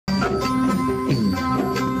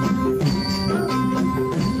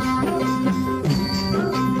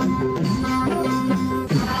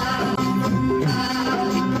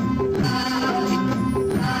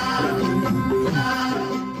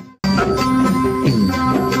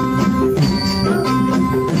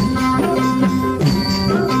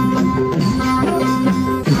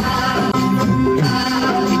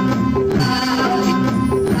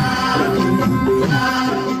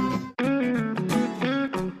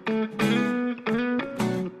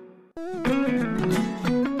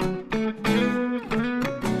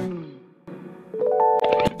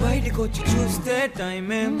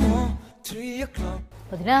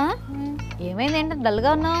వదినా ఏమైంది ఏంటి డల్గా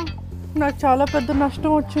ఉన్నావు? నాకు చాలా పెద్ద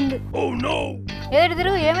నష్టం వచ్చింది. ఏడు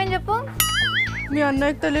తిరుగు ఏమైంది చెప్పు. మీ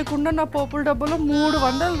అన్నయ్యకి తెలియకుండా నా పోపుల డబ్బులో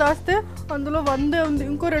 300 దాస్తే అందులో 100 ఉంది,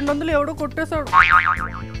 ఇంకో 200 ఎవడో కొట్టేశాడు.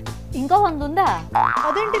 ఇంకో 100 ఉందా?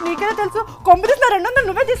 అదేంటి నీకేనా తెలుసు? కొంపదీసిన 200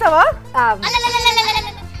 నువ్వే తీసావా?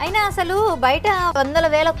 అయినా అసలు బయట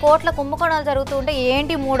 100,000 కోట్ల కుంభకోణాలు జరుగుతూ ఉంటే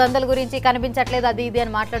ఏంటి 300 గురించి కనిపించట్లేదు అది ఇది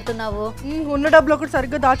అని మాట్లాడుతున్నావు? ఉన్న డబ్బులు ఒకటి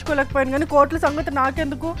సరిగ్గా దాచుకోలేకపోయాను కానీ కోట్ల సంగతి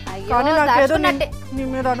నాకెందుకు? కానీ నాకేదో నీ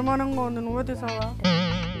మీద అనుమానంగా ఉంది, నువ్వే తీసావా?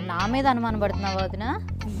 నా మీద అనుమానం పడుతున్నావా వదినా?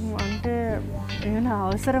 అంటే ఏమైనా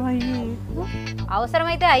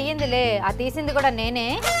అవసరమైతే అయ్యిందిలే, ఆ తీసింది కూడా నేనే.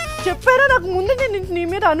 చెప్పారా నాకు ముందు నీ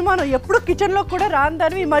మీద అనుమానం. ఎప్పుడు కిచెన్ లో కూడా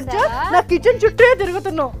రాందాని ఈ మధ్య నా కిచెన్ చుట్టూ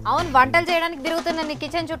తిరుగుతున్నావు. అవును, వంటలు చేయడానికి తిరుగుతున్నా నీ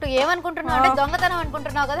కిచెన్ చుట్టూ. ఏమనుకుంటున్నావు అంటే దొంగతనం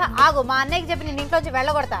అనుకుంటున్నావు కదా. ఆగు, మా అన్నయ్యకి చెప్పి నేను ఇంట్లోంచి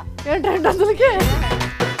వెళ్ళగొడతా. ఏంటంటే అసలుకి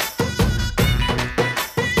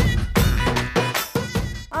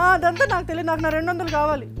అదంతా నాకు తెలియదు. నాకు నా 200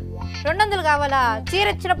 కావాలి. 200 కావాలా? చీర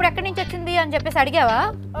ఇచ్చినప్పుడు ఎక్కడి నుంచి వచ్చింది అని చెప్పేసి అడిగావా?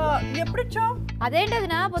 ఎప్పుడు ఇచ్చావు? అదేంటి అది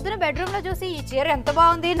నా పొద్దున బెడ్రూమ్ లో చూసి ఈ చీర ఎంత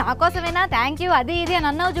బాగుంది, నా కోసమేనా, థ్యాంక్ యూ అది ఇది అని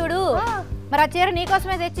అన్నావు చూడు. మరి ఆ చీర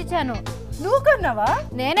నీకోసమే తెచ్చిచ్చాను. నువ్వు కొన్నావా?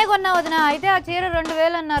 నేనే కొన్నా వదినా. అయితే ఆ చీర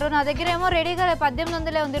 2000 అన్నారు. నా దగ్గర ఏమో రెడీగా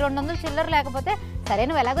 1800 ఉంది. 200 చిల్లర లేకపోతే సరే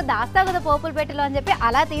నువ్వు ఎలాగో దాస్తావు కదా పోపులు పెట్టిలో అని చెప్పి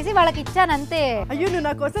అలా తీసి వాళ్ళకి ఇచ్చాను అంతే. అయ్యో నువ్వు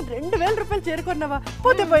నా కోసం 2000 రూపాయలు చేరుకున్నావా?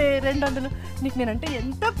 పోతే పోయే 200. నీకు నేనంటే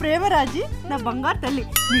ఎంత ప్రేమ రాజీ, నా బంగారు తల్లి.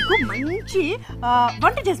 నీకు మంచి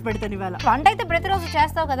వంట చేసి పెడతాను ఇవాళ. వంట అయితే ప్రతిరోజు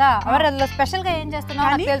చేస్తావు కదా, ఎవరు అందులో స్పెషల్ గా ఏం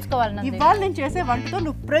చేస్తున్నావు తెలుసుకోవాలి. ఇవాళ నేను చేసే వంటతో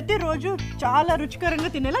నువ్వు ప్రతిరోజు చాలా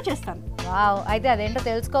రుచికరంగా తినేలా చేస్తాను. వావ్, అయితే అదేంటో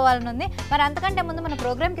తెలుసుకోవాలని ఉంది. మరి అంతకంటే ముందు మన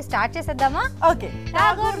ప్రోగ్రామ్ కి స్టార్ట్ చేసేద్దామా? ఓకే.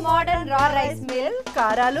 ఠాగూర్ మోడర్న్ రా రైస్ మిల్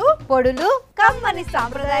కారాలు పొడులు కమ్మని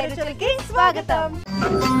సాంప్రదాయ రుచులకి స్వాగతం.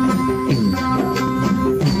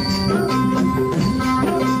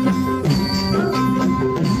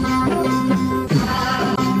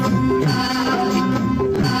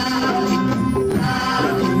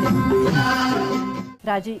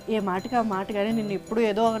 రాజీ, ఏ మాటగా మాటగానే నిన్ను ఎప్పుడు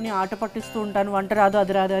ఏదో అని ఆట పట్టిస్తూ ఉంటాను, వంట రాదు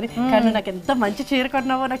అది రాదు అని. కానీ నాకు ఎంత మంచి చీర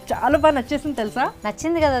కొన్నావో, నాకు చాలా బాగా నచ్చేసింది తెలుసా?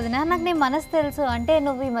 నచ్చింది కదా అది నాకు నీ మనసు తెలుసు. అంటే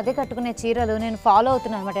నువ్వు ఈ మధ్య కట్టుకునే చీరలు నేను ఫాలో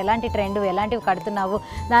అవుతున్నాను అనమాట. ఎలాంటి ట్రెండ్ ఎలాంటివి కడుతున్నావు,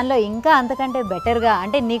 దానిలో ఇంకా అంతకంటే బెటర్గా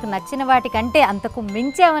అంటే నీకు నచ్చిన వాటికంటే అంతకు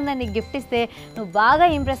మించి ఏమన్నా నీకు గిఫ్ట్ ఇస్తే నువ్వు బాగా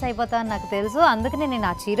ఇంప్రెస్ అయిపోతావు అని నాకు తెలుసు. అందుకనే నేను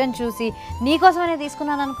ఆ చీరను చూసి నీకోసమనే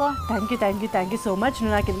తీసుకున్నాను అనుకో. Thank you so much.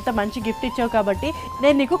 నువ్వు నాకు ఇంత మంచి గిఫ్ట్ ఇచ్చావు కాబట్టి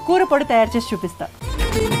నేను నీకు కూర పొడి తయారు చేసి చూపిస్తాను.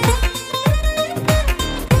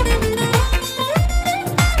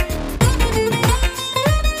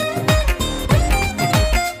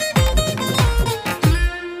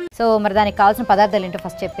 సో మరి దానికి కావాల్సిన పదార్థాలు ఏంటో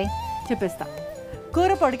ఫస్ట్ చెప్పేస్తా.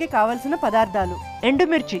 కూర పొడికి కావాల్సిన పదార్థాలు: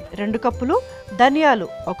 ఎండుమిర్చి 2 కప్పులు, ధనియాలు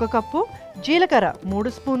 1 కప్పు, జీలకర్ర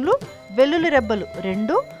 3 స్పూన్లు, వెల్లుల్లి రెబ్బలు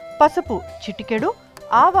 2, పసుపు చిటికెడు,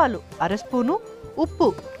 ఆవాలు 1/2 స్పూను, ఉప్పు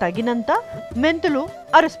తగినంత, మెంతులు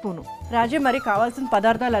 1/2 స్పూను. రాజీ, మరి కావాల్సిన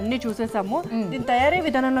పదార్థాలు అన్నీ చూసేసాము. దీని తయారీ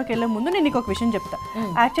విధానంలోకి వెళ్ళే ముందు నేను నీకు ఒక విషయం చెప్తా.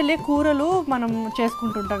 యాక్చువల్లీ కూరలు మనం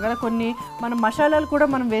చేసుకుంటుంటాం కదా, కొన్ని మనం మసాలాలు కూడా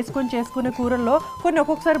మనం వేసుకొని చేసుకునే కూరల్లో కొన్ని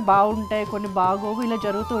ఒక్కొక్కసారి బాగుంటాయి, కొన్ని బాగోవు, ఇలా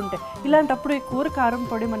జరుగుతూ ఉంటాయి. ఇలాంటప్పుడు ఈ కూర కారం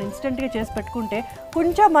పొడి మనం ఇన్స్టెంట్గా చేసి పెట్టుకుంటే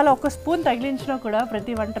కొంచెం అలా 1 స్పూన్ తగిలించినా కూడా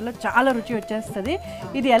ప్రతి వంటలో చాలా రుచి వచ్చేస్తుంది.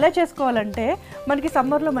 ఇది ఎలా చేసుకోవాలంటే, మనకి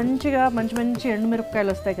సమ్మర్లో మంచిగా మంచి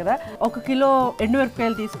ఎండుమిరపకాయలు వస్తాయి కదా, 1 కిలో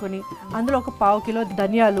ఎండుమిరపకాయలు తీసుకొని అందులో 1/4 కిలో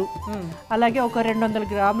ధనియాలు, అలాగే 200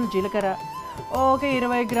 గ్రాములు జీలకర్ర,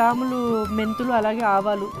 20 గ్రాములు మెంతులు, అలాగే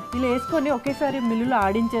ఆవాలు ఇలా వేసుకొని ఒకేసారి మిల్లులో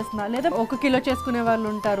ఆడించేస్తున్నా. లేదా 1 కిలో చేసుకునే వాళ్ళు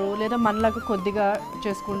ఉంటారు, లేదా మనలాగా కొద్దిగా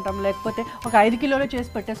చేసుకుంటాం, లేకపోతే 5 కిలోలు చేసి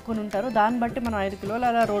పెట్టేసుకుని ఉంటారు. దాన్ని బట్టి మనం 5 కిలోలు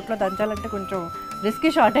అలా రోట్లో దంచాలంటే కొంచెం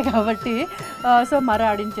రిస్కీ షార్టే కాబట్టి సో మరి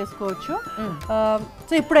ఆడించేసుకోవచ్చు.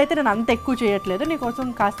 సో ఇప్పుడైతే నేను అంత ఎక్కువ చేయట్లేదు,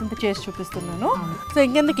 నీకోసం కాస్తంత చేసి చూపిస్తున్నాను. సో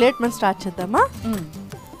ఇంకెందుకు లేట్, మనం స్టార్ట్ చేద్దామా?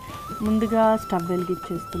 ముందుగా స్టవ్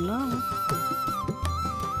వెలిగించేస్తున్నా.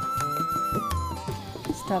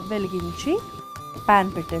 స్టవ్ వెలిగించి ప్యాన్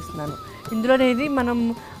పెట్టేస్తున్నాను. ఇందులోనేది మనం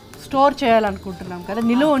స్టోర్ చేయాలనుకుంటున్నాం కదా,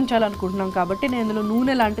 నిలువ ఉంచాలనుకుంటున్నాం కాబట్టి నేను ఇందులో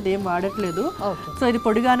నూనె లాంటిది ఏం వాడట్లేదు. సో ఇది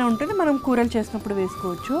పొడిగానే ఉంటుంది, మనం కూరలు చేసినప్పుడు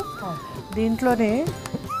వేసుకోవచ్చు. దీంట్లోనే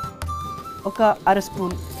 1/2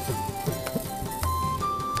 స్పూన్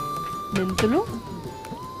మెంతులు,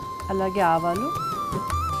 అలాగే ఆవాలు,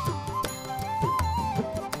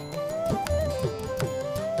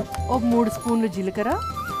 3 స్పూన్లు జీలకర్ర,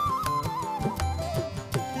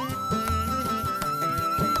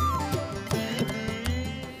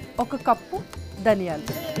 1 కప్పు ధనియాలు.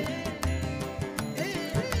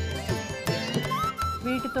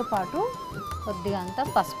 వీటితో పాటు కొద్దిగా అంత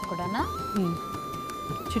పసుపు కూడా,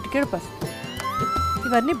 చిటికెడు పసుపు.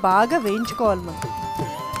 ఇవన్నీ బాగా వేయించుకోవాలి మనం.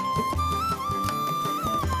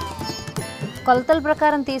 కొలతల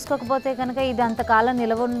ప్రకారం తీసుకోకపోతే కనుక ఇది అంతకాలం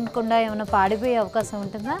నిలవ ఉండకుండా ఏమైనా పాడిపోయే అవకాశం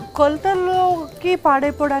ఉంటుందా? కొలతల్లోకి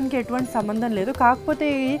పాడైపోవడానికి ఎటువంటి సంబంధం లేదు. కాకపోతే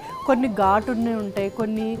కొన్ని ఘాటునే ఉంటాయి,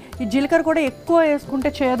 కొన్ని ఈ జీలకర్ర కూడా ఎక్కువ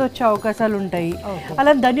వేసుకుంటే చేదొచ్చే అవకాశాలు ఉంటాయి.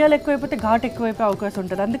 అలా ధనియాలు ఎక్కువైపోతే ఘాటు ఎక్కువైపోయే అవకాశం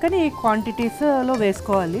ఉంటుంది. అందుకని ఈ క్వాంటిటీస్లో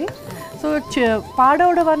వేసుకోవాలి. సో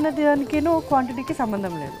పాడవడం అన్నది దానికిను క్వాంటిటీకి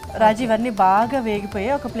సంబంధం లేదు. రాజు ఇవన్నీ బాగా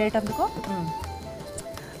వేగిపోయాయి. ఒక ప్లేట్ అందుకో.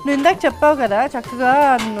 నువ్వు ఇందాక చెప్పావు కదా చక్కగా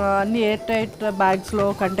అన్ని ఎయిర్ టైట్ బ్యాగ్స్లో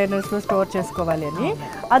కంటైనర్స్లో స్టోర్ చేసుకోవాలి అని.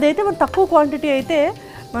 అదైతే మనం తక్కువ క్వాంటిటీ అయితే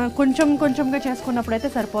మనం కొంచెంగా చేసుకున్నప్పుడు అయితే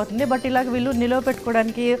సరిపోతుంది. బట్ ఇలాగ వీళ్ళు నిల్వ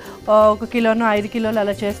పెట్టుకోవడానికి 1 కిలోను 5 కిలోలు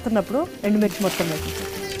అలా చేస్తున్నప్పుడు ఎండుమిర్చి మొత్తం వేసేసి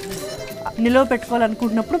నిల్వ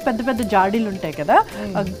పెట్టుకోవాలనుకుంటున్నప్పుడు పెద్ద పెద్ద జాడీలు ఉంటాయి కదా,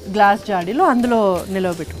 గ్లాస్ జాడీలు, అందులో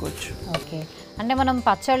నిల్వ పెట్టుకోవచ్చు. ఓకే, అంటే మనం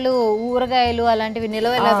పచ్చళ్ళు ఊరగాయలు అలాంటివి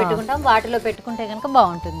నిల్వ ఎలా పెట్టుకుంటాం వాటిలో పెట్టుకుంటే కనుక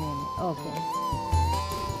బాగుంటుంది. ఓకే,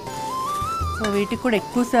 సో వీటికి కూడా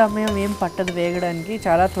ఎక్కువ సమయం ఏం పట్టదు వేగడానికి,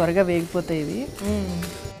 చాలా త్వరగా వేగిపోతాయి ఇవి.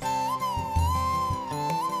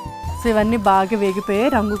 సో ఇవన్నీ బాగా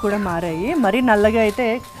వేగిపోయాయి, రంగు కూడా మారాయి. మరీ నల్లగా అయితే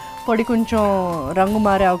పొడి కొంచెం రంగు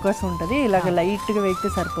మారే అవకాశం ఉంటుంది. ఇలాగ లైట్గా వేగితే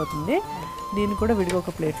సరిపోతుంది. దీన్ని కూడా విడిగా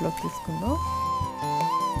ఒక ప్లేట్లోకి తీసుకుందాం.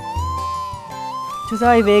 చూసా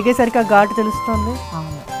అవి వేగేసరికి ఆ ఘాటు తెలుస్తుంది.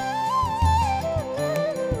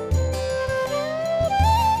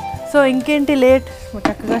 సో ఇంకేంటి లేట్,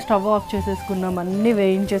 చక్కగా స్టవ్ ఆఫ్ చేసేసుకున్నాం, అన్నీ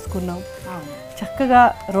వేయించేసుకున్నాం. చక్కగా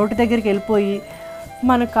రోటి దగ్గరికి వెళ్ళిపోయి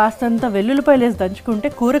మనకు కాస్తంత వెల్లుల్లిపాయలు వేసి దంచుకుంటే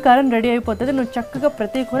కూర కారం రెడీ అయిపోతుంది. నువ్వు చక్కగా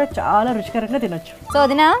ప్రతి కూర చాలా రుచికరంగా తినొచ్చు. సో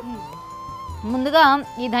వదినా, ముందుగా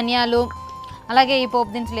ఈ ధనియాలు అలాగే ఈ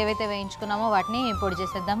పోపు దినుసులు ఏవైతే వేయించుకున్నామో వాటిని పొడి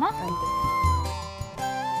చేసేద్దామా? అంతే.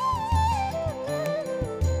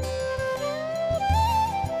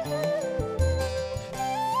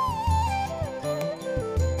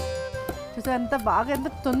 చూసా ఎంత బాగా, ఎంత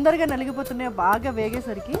తొందరగా నలిగిపోతున్నాయో బాగా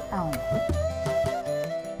వేగేసరికి.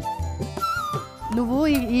 నువ్వు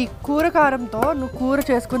ఈ కూర కారంతో నువ్వు కూర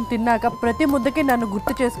చేసుకుని తిన్నాక ప్రతి ముద్దకి నన్ను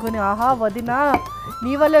గుర్తు చేసుకుని, ఆహా వదినా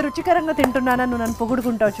నీ వల్ల రుచికరంగా తింటున్నానని నువ్వు నన్ను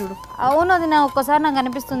పొగుడుకుంటావు చూడు. అవును వదినా, ఒక్కసారి నాకు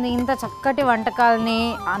అనిపిస్తుంది ఇంత చక్కటి వంటకాలని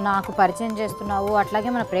నాకు పరిచయం చేస్తున్నావు, అట్లాగే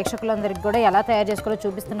మన ప్రేక్షకులందరికీ కూడా ఎలా తయారు చేసుకోవాలో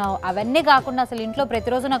చూపిస్తున్నావు. అవన్నీ కాకుండా అసలు ఇంట్లో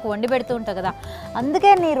ప్రతిరోజు నాకు వండి పెడుతూ ఉంటావు కదా,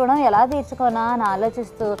 అందుకే నీ రుణం ఎలా తీర్చుకోనా అని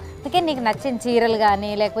ఆలోచిస్తూ, అందుకే నీకు నచ్చిన చీరలు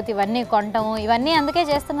కానీ లేకపోతే ఇవన్నీ కొనటము ఇవన్నీ అందుకే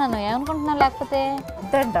చేస్తున్నాను. ఏమనుకుంటున్నావు? లేకపోతే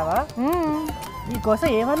అంతే అంటావా? నీకోసం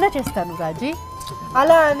ఏమన్నా చేస్తాను రాజీ.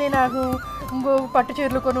 అలా అని నాకు ఇంకో పట్టు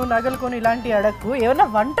చీరలు కొను, నగలు కొను ఇలాంటివి అడగకు. ఏమన్నా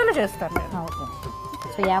వంటలు చేస్తాను నేను. ఓకే,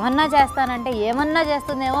 సో ఏమన్నా చేస్తానంటే ఏమన్నా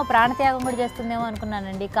చేస్తుందేమో, ప్రాణత్యాగం కూడా చేస్తుందేమో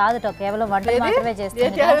అనుకున్నానండి. కాదుట, కేవలం వంటలు మాత్రమే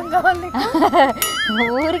చేస్తుంది.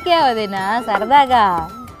 ఊరికే వదినా సరదాగా.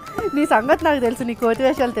 నీ సంగతి నాకు తెలుసు, నీ కోతి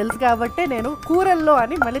వేషాలు తెలుసు కాబట్టి నేను కూరల్లో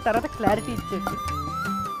అని మళ్ళీ తర్వాత క్లారిటీ ఇచ్చేది.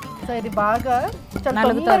 సో ఇది బాగా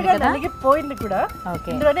నలిగిపోయింది కూడా.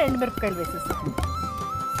 ఇందులోనే ఎండుమిరపకాయలు వేసేస్తాను.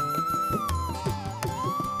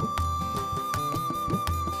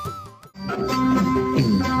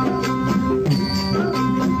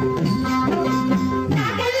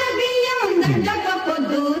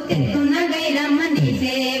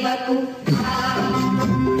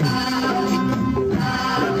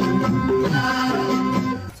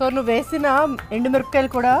 సో నువ్వు వేసిన ఎండుమిరపకాయలు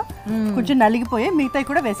కూడా కొంచెం నలిగిపోయి మిగతాయి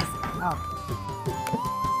కూడా వేసేసి.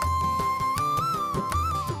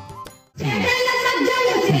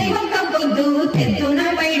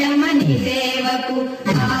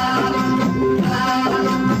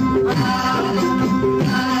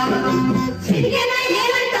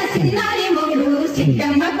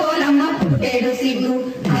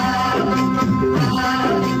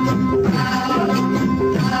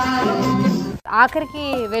 ఆఖరికి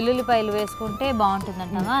వెల్లుల్లిపాయలు వేసుకుంటే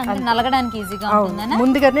బాగుంటుందంటావా? అంటే నలగడానికి ఈజీగా ఉంటుందనా?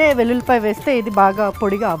 ముందుగానే వెల్లుల్లిపాయ వేస్తే ఇది బాగా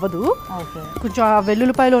పొడిగా అవ్వదు. కొంచెం ఆ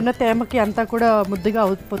వెల్లుల్లిపాయలో ఉన్న తేమకి అంతా కూడా ముద్దుగా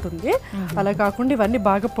అవుతుంది. అలా కాకుండా ఇవన్నీ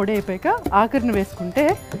బాగా పొడి అయిపోయాక ఆఖరిని వేసుకుంటే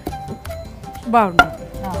బాగుంటుంది.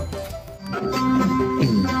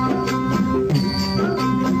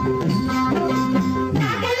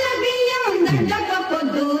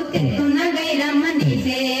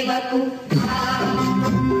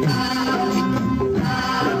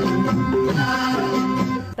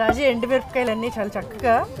 రాజీ ఎండుమిరపకాయలు అన్నీ చాలా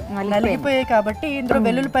చక్కగా నలిగిపోయాయి కాబట్టి ఇందులో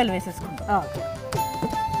వెల్లుల్లిపాయలు వేసేసుకుంటాం.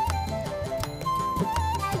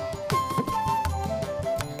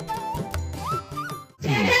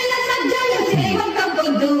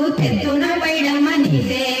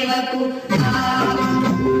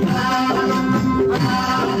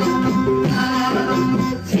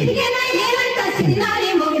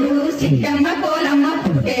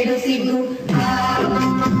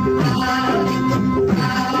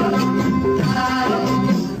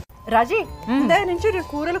 రాజీ ఇందాక నుంచి నేను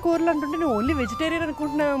కూరలు అంటుంటే నువ్వు ఓన్లీ వెజిటేరియన్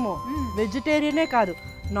అనుకుంటున్నావేమో. వెజిటేరియనే కాదు,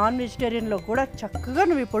 నాన్ వెజిటేరియన్లో కూడా చక్కగా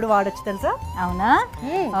నువ్వు ఇప్పుడు వాడచ్చు తెలుసా. అవునా?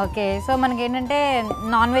 ఓకే. సో మనకి ఏంటంటే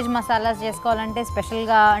నాన్ వెజ్ మసాలాస్ చేసుకోవాలంటే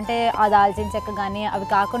స్పెషల్గా అంటే ఆ దాల్చిన చెక్క కానీ అవి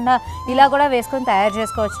కాకుండా ఇలా కూడా వేసుకొని తయారు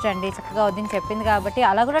చేసుకోవచ్చు అండి. చక్కగా వదిన చెప్పింది కాబట్టి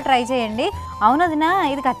అలా కూడా ట్రై చేయండి. అవును వదినా,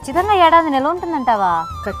 ఇది ఖచ్చితంగా ఏడాది నిల్వ ఉంటుందంటావా?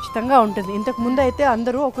 ఖచ్చితంగా ఉంటుంది. ఇంతకు ముందు అయితే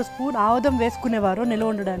అందరూ ఒక స్పూన్ ఆముదం వేసుకునేవారు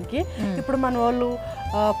నిల్వ ఉండడానికి. ఇప్పుడు మన వాళ్ళు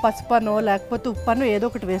పసుపనో లేకపోతే ఉప్పనో ఏదో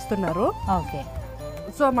ఒకటి వేస్తున్నారు. ఓకే.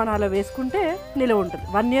 సో మనం అలా వేసుకుంటే నిలువ ఉంటుంది,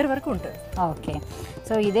 1 year వరకు ఉంటుంది. ఓకే.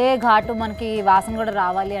 సో ఇదే ఘాటు మనకి వాసన కూడా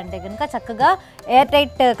రావాలి అంటే కనుక చక్కగా ఎయిర్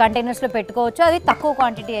టైట్ కంటైనర్స్లో పెట్టుకోవచ్చు. అది తక్కువ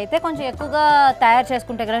క్వాంటిటీ అయితే కొంచెం ఎక్కువగా తయారు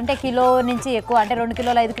చేసుకుంటే కనుక అంటే కిలో నుంచి ఎక్కువ అంటే 2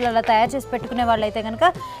 కిలోలు 5 కిలోల తయారు చేసి పెట్టుకునే వాళ్ళు అయితే కనుక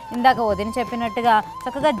ఇందాక వదిన చెప్పినట్టుగా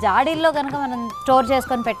చక్కగా జాడీల్లో కనుక మనం స్టోర్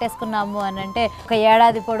చేసుకొని పెట్టేసుకున్నాము అని అంటే ఒక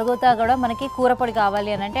ఏడాది పొడుగుతా కూడా మనకి కూర పొడి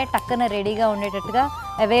కావాలి అని అంటే టక్కున రెడీగా ఉండేటట్టుగా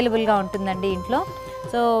అవైలబుల్గా ఉంటుందండి ఇంట్లో.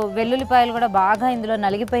 సో వెల్లుల్లిపాయలు కూడా బాగా ఇందులో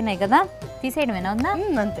నలిగిపోయినాయి కదా, తీసేయడమేనా ఉందా?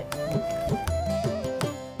 అంతే.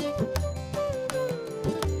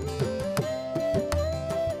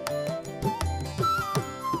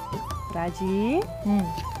 రాజీ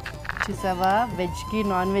చూసావా, వెజ్కి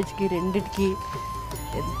నాన్ వెజ్కి రెండిటికి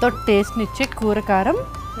ఎంతో టేస్ట్నిచ్చే కూర కారం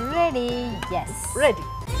రెడీ. Yes, ready.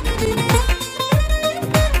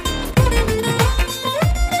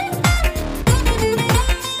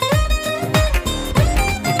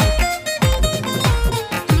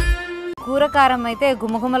 కూర కారం అయితే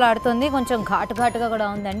గుమగుమలాడుతుంది, కొంచెం ఘాటుగా కూడా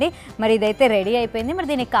ఉందండి. మరి ఇదైతే రెడీ అయిపోయింది. మరి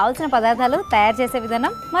దీనికి కావాల్సిన పదార్థాలు తయారు చేసే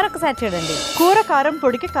విధానం మరొకసారి చూడండి. కూర కారం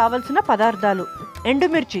పొడికి కావలసిన పదార్థాలు: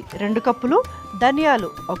 ఎండుమిర్చి 2 కప్పులు, ధనియాలు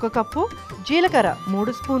 1 కప్పు, జీలకర్ర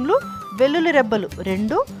 3 స్పూన్లు, వెల్లుల్లి రెబ్బలు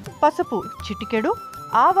 2, పసుపు చిటికెడు,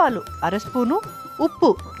 ఆవాలు 1/2 స్పూను,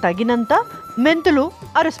 ఉప్పు తగినంత, మెంతులు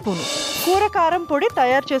 1/2 స్పూను. కూర కారం పొడి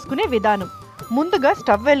తయారు చేసుకునే విధానం: ముందుగా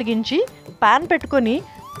స్టవ్ వెలిగించి పాన్ పెట్టుకొని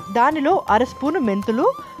దానిలో 1/2 స్పూను మెంతులు,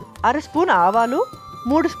 1/2 స్పూను ఆవాలు,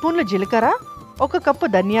 3 స్పూన్లు జీలకర్ర, 1 కప్పు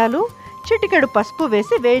ధనియాలు, చిటికెడు పసుపు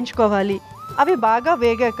వేసి వేయించుకోవాలి. అవి బాగా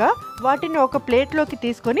వేగాక వాటిని ఒక ప్లేట్లోకి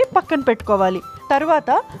తీసుకొని పక్కన పెట్టుకోవాలి. తర్వాత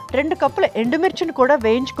 2 కప్పుల ఎండుమిర్చిని కూడా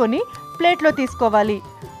వేయించుకొని ప్లేట్లో తీసుకోవాలి.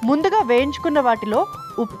 ముందుగా వేయించుకున్న వాటిలో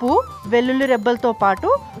ఉప్పు, వెల్లుల్లి రెబ్బలతో పాటు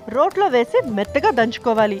రోట్లో వేసి మెత్తగా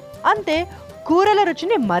దంచుకోవాలి. అంతే, కూరల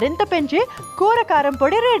రుచిని మరింత పెంచి కూర కారం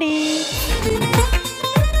పొడి రెడీ.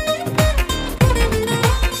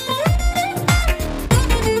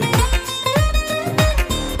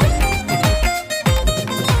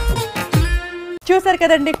 చూసారు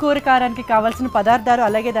కదండి కూర కారానికి కావాల్సిన పదార్థాలు,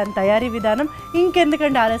 అలాగే దాని తయారీ విధానం.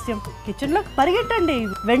 ఇంకెందుకండి ఆలస్యం, కిచెన్లో పరిగెట్టండి,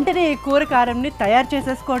 వెంటనే ఈ కూర కారంని తయారు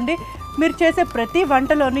చేసేసుకోండి. మీరు చేసే ప్రతి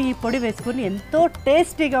వంటలోనూ ఈ పొడి వేసుకొని ఎంతో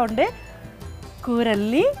టేస్టీగా ఉండే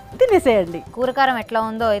కూరల్ని తినేసేయండి. కూరకారం ఎట్లా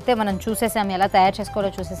ఉందో అయితే మనం చూసేసాము, ఎలా తయారు చేసుకోవాలో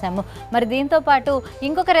చూసేసాము. మరి దీంతో పాటు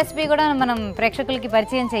ఇంకొక రెసిపీ కూడా మనం ప్రేక్షకులకి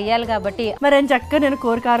పరిచయం చేయాలి కాబట్టి మరి అని చక్కగా నేను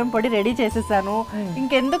కూరకారం పొడి రెడీ చేసేసాను.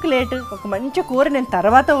 ఇంకెందుకు లేట్, ఒక మంచి కూర నేను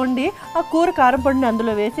తర్వాత వండి ఆ కూర కారం పొడిని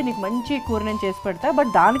అందులో వేసి నీకు మంచి కూర నేను చేసి పెడతా.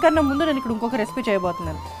 బట్ దానికన్నా ముందు నేను ఇక్కడ ఇంకొక రెసిపీ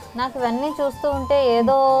చేయబోతున్నాను. నాకు ఇవన్నీ చూస్తూ ఉంటే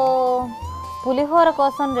ఏదో పులిహోర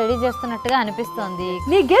కోసం రెడీ చేస్తున్నట్టుగా అనిపిస్తోంది.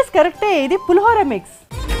 నీ గెస్ కరెక్టే, ఇది పులిహోర మిక్స్.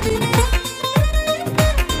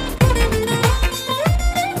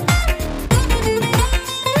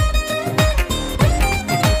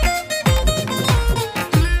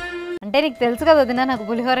 అంటే నీకు తెలుసు కదా వదినా నాకు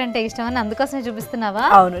పులిహోర అంటే ఇష్టం అని, అందుకోసమే చూపిస్తున్నావా?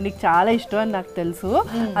 అవును, నీకు చాలా ఇష్టం అని నాకు తెలుసు.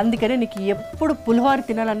 అందుకనే నీకు ఎప్పుడు పులిహోర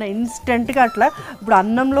తినాలన్నా ఇన్స్టెంట్గా అట్లా ఇప్పుడు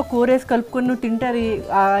అన్నంలో కూరేసి కలుపుకొని నువ్వు తింటారు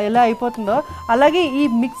ఎలా అయిపోతుందో అలాగే ఈ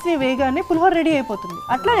మిక్సీ వేగానే పులిహోర రెడీ అయిపోతుంది.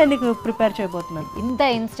 అట్లా నేను నీకు ప్రిపేర్ చేయబోతున్నాను. ఇంత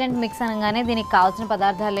ఇన్స్టెంట్ మిక్స్ అనగానే దీనికి కావాల్సిన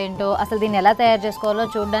పదార్థాలు ఏంటో, అసలు దీన్ని ఎలా తయారు చేసుకోవాలో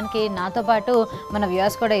చూడడానికి నాతో పాటు మన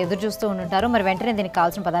వ్యూవర్స్ కూడా ఎదురు చూస్తూ ఉంటారు. మరి వెంటనే దీనికి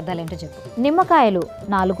కావాల్సిన పదార్థాలు ఏంటో చెప్పు. నిమ్మకాయలు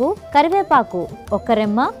 4, కరివేపాకు 1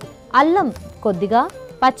 రెమ్మ, అల్లం కొద్దిగా,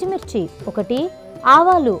 పచ్చిమిర్చి 1,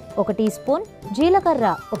 ఆవాలు 1 టీ స్పూన్, జీలకర్ర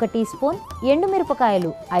 1 టీ స్పూన్,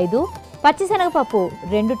 ఎండుమిరపకాయలు 5, పచ్చిశనగపప్పు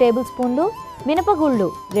 2 టేబుల్ స్పూన్లు, మినపగుళ్ళు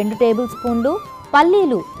 2 టేబుల్ స్పూన్లు,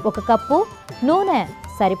 పల్లీలు 1 కప్పు, నూనె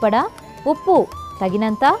సరిపడా, ఉప్పు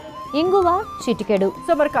తగినంత, ఇంగువ చిటికెడు.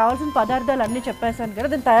 సో మరి కావాల్సిన పదార్థాలు అన్నీ చెప్పేసాను కదా,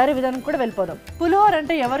 దాని తయారీ విధానం కూడా వెళ్ళిపోదాం. పులిహోర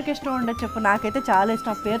అంటే ఎవరికి ఇష్టం ఉండదు చెప్పు, నాకైతే చాలా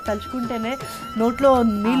ఇష్టం. ఆ పేరు తలుచుకుంటేనే నోట్లో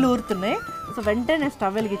నీళ్ళు ఊరుతున్నాయి. సో వెంటనే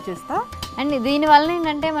స్టవ్ వెలిగించేస్తా. అండ్ దీనివల్ల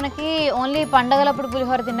ఏంటంటే మనకి ఓన్లీ పండగలప్పుడు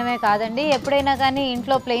పులిహోర తినమే కాదండి, ఎప్పుడైనా కానీ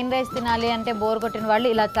ఇంట్లో ప్లెయిన్ రైస్ తినాలి అంటే బోర్ కొట్టిన వాళ్ళు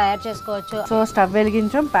ఇలా తయారు చేసుకోవచ్చు. సో స్టవ్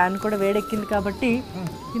వెలిగించాం, ప్యాన్ కూడా వేడెక్కింది కాబట్టి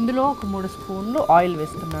ఇందులో ఒక 3 స్పూన్లు ఆయిల్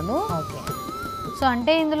వేస్తున్నాను. ఓకే. సో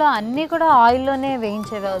అంటే ఇందులో అన్నీ కూడా ఆయిల్లోనే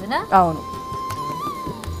వేయించేవి వదినా? అవును.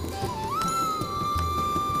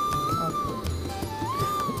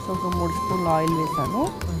 సో ఒక 3 స్పూన్లు ఆయిల్ వేసాను.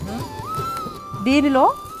 దీనిలో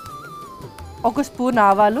 1 స్పూన్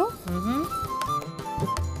ఆవాలు,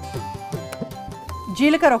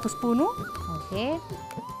 జీలకర్ర 1 స్పూను, ఓకే,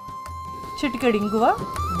 చిటికెడు ఇంగువ,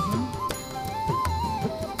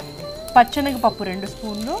 పచ్చెనగపప్పు 2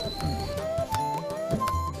 స్పూన్లు,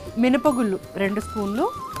 మినపగుళ్ళు 2 స్పూన్లు.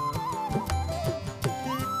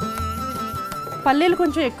 పల్లీలు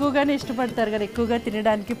కొంచెం ఎక్కువగానే ఇష్టపడతారు కదా, ఎక్కువగా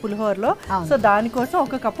తినడానికి పులిహోరలో. సో దానికోసం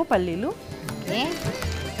 1 కప్పు పల్లీలు.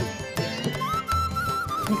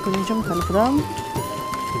 కొంచెం కలుపుదాం,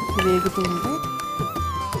 వేగుతూ ఉంటే.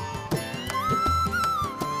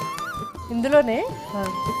 ఇందులోనే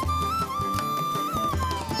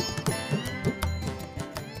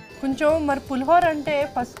కొంచెం మరి పులిహోర అంటే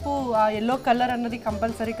పసుపు, ఆ ఎల్లో కలర్ అన్నది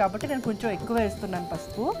కంపల్సరీ కాబట్టి నేను కొంచెం ఎక్కువ వేస్తున్నాను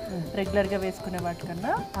పసుపు రెగ్యులర్గా వేసుకునే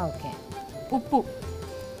వాటికన్నా. ఓకే. ఉప్పు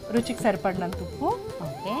రుచికి సరిపడినంత ఉప్పు.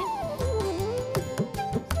 ఓకే.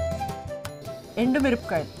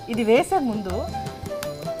 ఎండుమిరపకాయలు, ఇది వేసే ముందు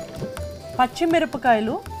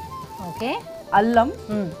పచ్చిమిరపకాయలు, ఓకే, అల్లం,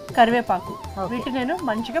 కరివేపాకు వీటిని నేను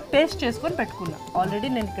మంచిగా పేస్ట్ చేసుకొని పెట్టుకున్నా. ఆల్రెడీ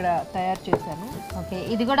నేను ఇక్కడ తయారు చేశాను. ఓకే,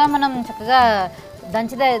 ఇది కూడా మనం చక్కగా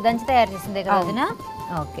దంచి తయారు చేసిందే కదా వదినా?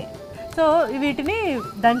 ఓకే. సో వీటిని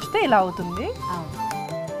దంచితే ఇలా అవుతుంది.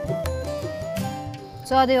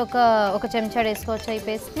 సో అది ఒక చెంచాడు వేసుకోవచ్చు ఈ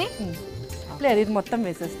పేస్ట్ని? లేదు, ఇది మొత్తం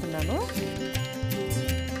వేసేస్తున్నాను.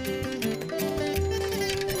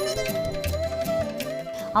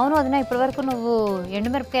 అవును వదినా, ఇప్పటి వరకు నువ్వు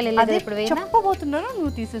ఎండుమిరపకాయలు అదే ఇప్పుడు చెప్పబోతున్నాను,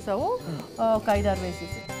 నువ్వు తీసేసావు. ఒక 5-6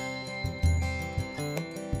 వేసేసి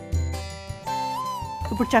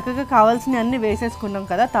ఇప్పుడు చక్కగా కావాల్సిన అన్ని వేసేసుకున్నాం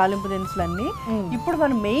కదా, తాలింపు దినుసులన్నీ. ఇప్పుడు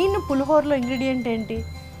మన మెయిన్ పులిహోరలో ఇంగ్రీడియంట్ ఏంటి?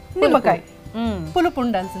 నిమ్మకాయ. పులుపు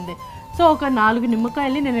ఉండాల్సిందే. సో ఒక 4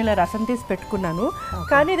 నిమ్మకాయల్ని నేను ఇలా రసం తీసి పెట్టుకున్నాను.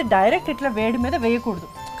 కానీ ఇది డైరెక్ట్ ఇట్లా వేడి మీద వేయకూడదు,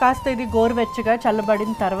 కాస్త ఇది గోరువెచ్చగా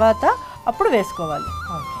చల్లబడిన తర్వాత అప్పుడు వేసుకోవాలి.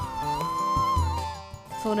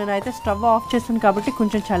 సో నేనైతే స్టవ్ ఆఫ్ చేసాను కాబట్టి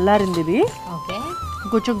కొంచెం చల్లారింది ఇది. ఓకే.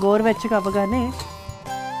 కొంచెం గోరువెచ్చగా అవ్వగానే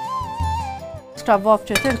స్టవ్ ఆఫ్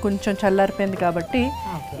చేసి అది కొంచెం చల్లారిపోయింది కాబట్టి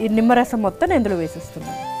ఈ నిమ్మరసం మొత్తం నేను ఇందులో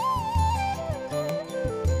వేసేస్తున్నాను.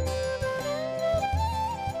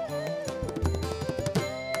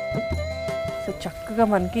 సో చక్కగా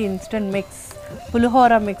మనకి ఇన్స్టెంట్ మిక్స్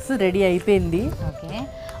పులిహోర మిక్స్ రెడీ అయిపోయింది. ఓకే.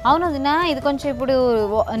 అవును వదినా, ఇది కొంచెం ఇప్పుడు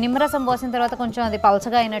నిమ్మరసం పోసిన తర్వాత కొంచెం అది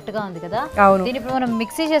పలచగా అయినట్టుగా ఉంది కదా. అవును. దీన్ని ఇప్పుడు మనం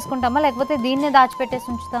మిక్సీ చేసుకుంటామా లేకపోతే దీన్నే దాచిపెట్టేసి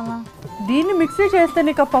ఉంచుతామా? దీన్ని మిక్సీ చేస్తే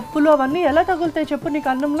నీకు ఆ పప్పులు అవన్నీ ఎలా తగులుతాయి చెప్పు నీకు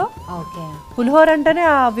అన్నంలో? ఓకే. పులిహోర అంటేనే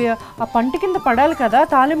ఆ పంట కింద పడాలి కదా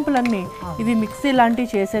తాలింపులన్నీ. ఇవి మిక్సీ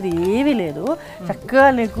లాంటివి చేసేది ఏమీ లేదు. చక్కగా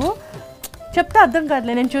నీకు చెప్తే అర్థం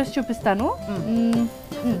కాదులే, నేను చూసి చూపిస్తాను.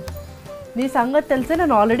 నీ సంగతి తెలిసే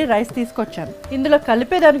నేను ఆల్రెడీ రైస్ తీసుకొచ్చాను. ఇందులో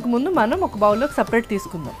కలిపేదానికి ముందు మనం ఒక బౌల్లోకి సపరేట్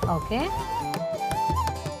తీసుకుందాం. ఓకే.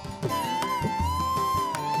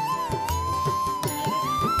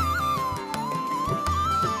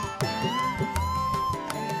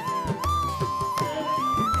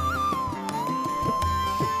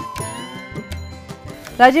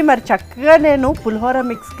 రాజీ, మరి చక్కగా నేను పులిహోర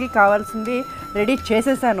మిక్స్కి కావాల్సింది రెడీ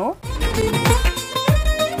చేసేసాను.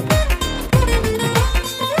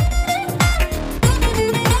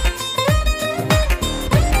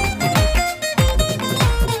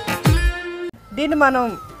 దీన్ని మనం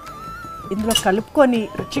ఇందులో కలుపుకొని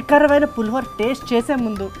రుచికరమైన పులిహోర టేస్ట్ చేసే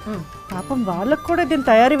ముందు పాపం వాళ్ళకు కూడా దీని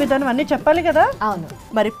తయారీ విధానం అన్నీ చెప్పాలి కదా. అవును.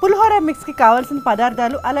 మరి పులిహోర మిక్స్కి కావాల్సిన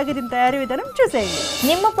పదార్థాలు అలాగే దీని తయారీ విధానం చూసేయండి.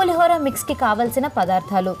 నిమ్మ పులిహోర మిక్స్కి కావలసిన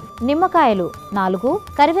పదార్థాలు: నిమ్మకాయలు 4,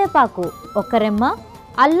 కరివేపాకు 1 రెమ్మ,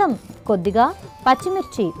 అల్లం కొద్దిగా,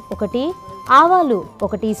 పచ్చిమిర్చి 1, ఆవాలు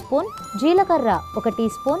 1 టీ స్పూన్, జీలకర్ర 1 టీ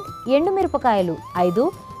స్పూన్, ఎండుమిరపకాయలు 5,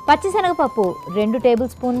 పచ్చిశనగపప్పు 2 టేబుల్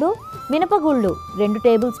స్పూన్లు, మినపగుళ్ళు 2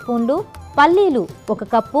 టేబుల్ స్పూన్లు, పల్లీలు 1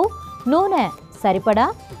 కప్పు, నూనె సరిపడా,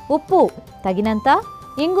 ఉప్పు తగినంత,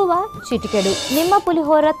 ఇంగువ చిటికెడు. నిమ్మ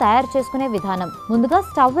పులిహోర తయారు చేసుకునే విధానం: ముందుగా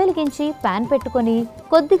స్టవ్ వెలిగించి పాన్ పెట్టుకొని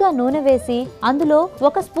కొద్దిగా నూనె వేసి అందులో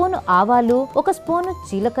 1 స్పూను ఆవాలు, 1 స్పూను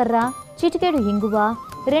జీలకర్ర, చిటికెడు ఇంగువ,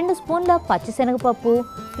 2 స్పూన్ల పచ్చిశనగపప్పు,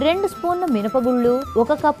 2 స్పూన్ల మినపగుళ్ళు,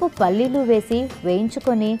 1 కప్పు పల్లీలు వేసి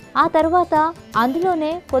వేయించుకొని ఆ తర్వాత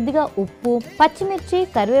అందులోనే కొద్దిగా ఉప్పు, పచ్చిమిర్చి,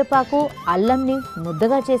 కరివేపాకు, అల్లంని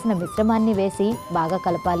ముద్దగా చేసిన మిశ్రమాన్ని వేసి బాగా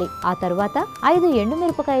కలపాలి. ఆ తర్వాత 5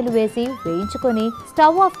 ఎండుమిరపకాయలు వేసి వేయించుకొని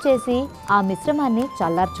స్టవ్ ఆఫ్ చేసి ఆ మిశ్రమాన్ని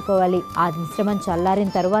చల్లార్చుకోవాలి. ఆ మిశ్రమం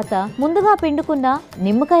చల్లారిన తర్వాత ముందుగా పిండుకున్న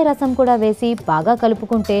నిమ్మకాయ రసం కూడా వేసి బాగా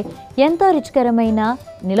కలుపుకుంటే ఎంతో రుచికరమైన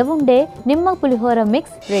నిలవుండే నిమ్మ పులిహోర మిక్స్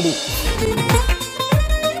రెడీ.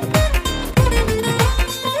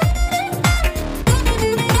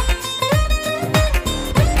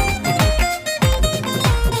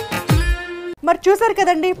 మరి చూసారు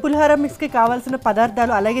కదండి పులిహోర మిక్స్కి కావాల్సిన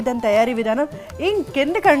పదార్థాలు, అలాగే దాని తయారీ విధానం.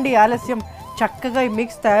 ఇంకెందుకండి ఆలస్యం, చక్కగా ఈ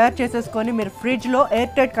మిక్స్ తయారు చేసేసుకొని మీరు ఫ్రిడ్జ్లో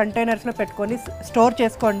ఎయిర్ టైట్ కంటైనర్స్లో పెట్టుకొని స్టోర్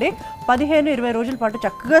చేసుకోండి. 15-20 రోజుల పాటు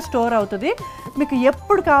చక్కగా స్టోర్ అవుతుంది. మీకు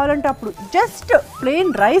ఎప్పుడు కావాలంటే అప్పుడు జస్ట్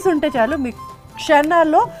ప్లెయిన్ రైస్ ఉంటే చాలు, మీ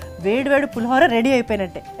క్షణాల్లో వేడివేడి పులిహోర రెడీ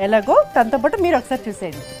అయిపోయినట్టే. ఎలాగో తనతో పాటు మీరు ఒకసారి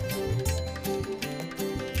చూసేయండి.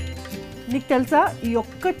 నీకు తెలుసా ఈ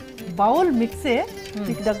ఒక్క బౌల్ మిక్సే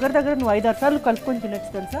నీకు దగ్గర నువ్వు 5-6 సార్లు కలుపుకొని తినచ్చు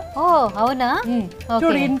తెలుసా? ఓ అవునా?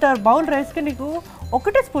 చూడు ఇంత బౌల్ రైస్కి నీకు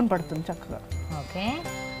 1 స్పూన్ పడుతుంది చక్కగా. ఓకే,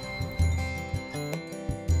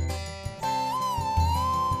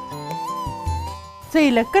 సో ఈ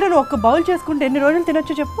లెక్క నువ్వు ఒక బౌల్ చేసుకుంటే ఎన్ని రోజులు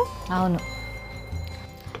తినొచ్చు చెప్పు? అవును.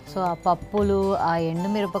 సో ఆ పప్పులు, ఆ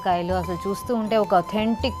ఎండుమిరపకాయలు అసలు చూస్తూ ఉంటే ఒక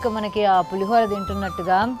అథెంటిక్ మనకి ఆ పులిహోర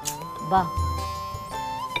తింటున్నట్టుగా. బా,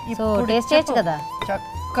 సో టేస్ట్ చేయొచ్చు కదా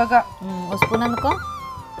చక్కగా. ఓ స్పూన్ అందుకో,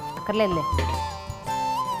 అక్కర్లేదులే.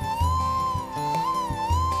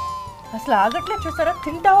 అసలు ఆగట్లేదు చూసారా,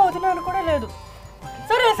 తింటావా వదిలేను కూడా లేదు.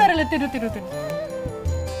 సరేలే తిను.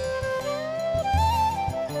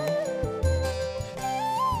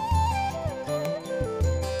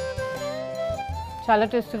 చాలా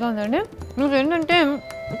టేస్టీగా ఉందండి. ఏంటంటే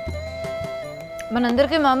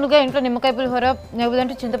మనందరికీ మామూలుగా ఇంట్లో నిమ్మకాయ పులిహోర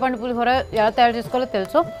లేదంటే చింతపండు పులిహోర ఎలా తయారు చేసుకోవాలో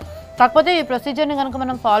తెలుసు. కాకపోతే ఈ ప్రొసీజర్ని కనుక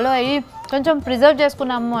మనం ఫాలో అయ్యి కొంచెం ప్రిజర్వ్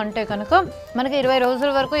చేసుకున్నాము అంటే కనుక మనకి 20 రోజుల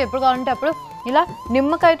వరకు ఎప్పుడు కావాలంటే అప్పుడు ఇలా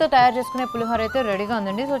నిమ్మకాయతో తయారు చేసుకునే పులిహోర అయితే రెడీగా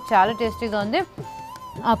ఉందండి. సో చాలా టేస్టీగా ఉంది.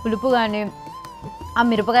 ఆ పులుపు కానీ, ఆ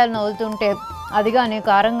మిరపకాయలు నవ్వులుతుంటే అది కానీ,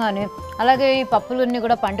 కారం కానీ, అలాగే ఈ పప్పులన్నీ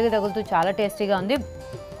కూడా పంటకు తగులుతూ చాలా టేస్టీగా ఉంది.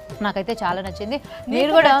 నాకైతే చాలా నచ్చింది.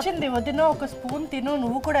 మీరు కూడా వదిన ఒక స్పూన్ తిను,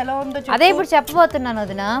 నువ్వు కూడా ఎలా ఉందో అదే ఇప్పుడు చెప్పబోతున్నాను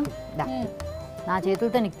వదిన. నా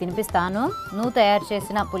చేతులతో నీకు తినిపిస్తాను నువ్వు తయారు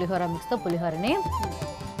చేసిన పులిహోర మిక్స్తో పులిహోరని.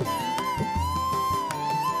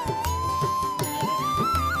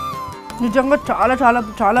 నిజంగా చాలా చాలా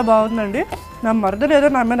చాలా బాగుందండి. నా మరదలు ఏదో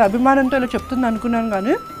నా మీద అభిమానంతో ఇలా చెప్తుంది అనుకున్నాను,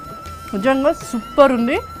 కానీ నిజంగా సూపర్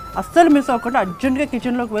ఉంది. అస్సలు మిస్ అవ్వకుండా అర్జెంట్గా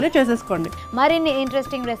కిచెన్లోకి వెళ్ళి చేసేసుకోండి. మరిన్ని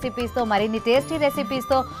ఇంట్రెస్టింగ్ రెసిపీస్తో, మరిన్ని టేస్టీ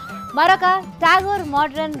రెసిపీస్తో మరొక టాగోర్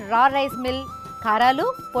మోడ్రన్ రా రైస్ మిల్ కారాలు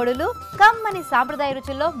పొడులు కమ్మని సాంప్రదాయ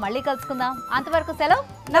రుచుల్లో మళ్ళీ కలుసుకుందాం. అంతవరకు సెలవు,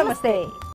 నమస్తే.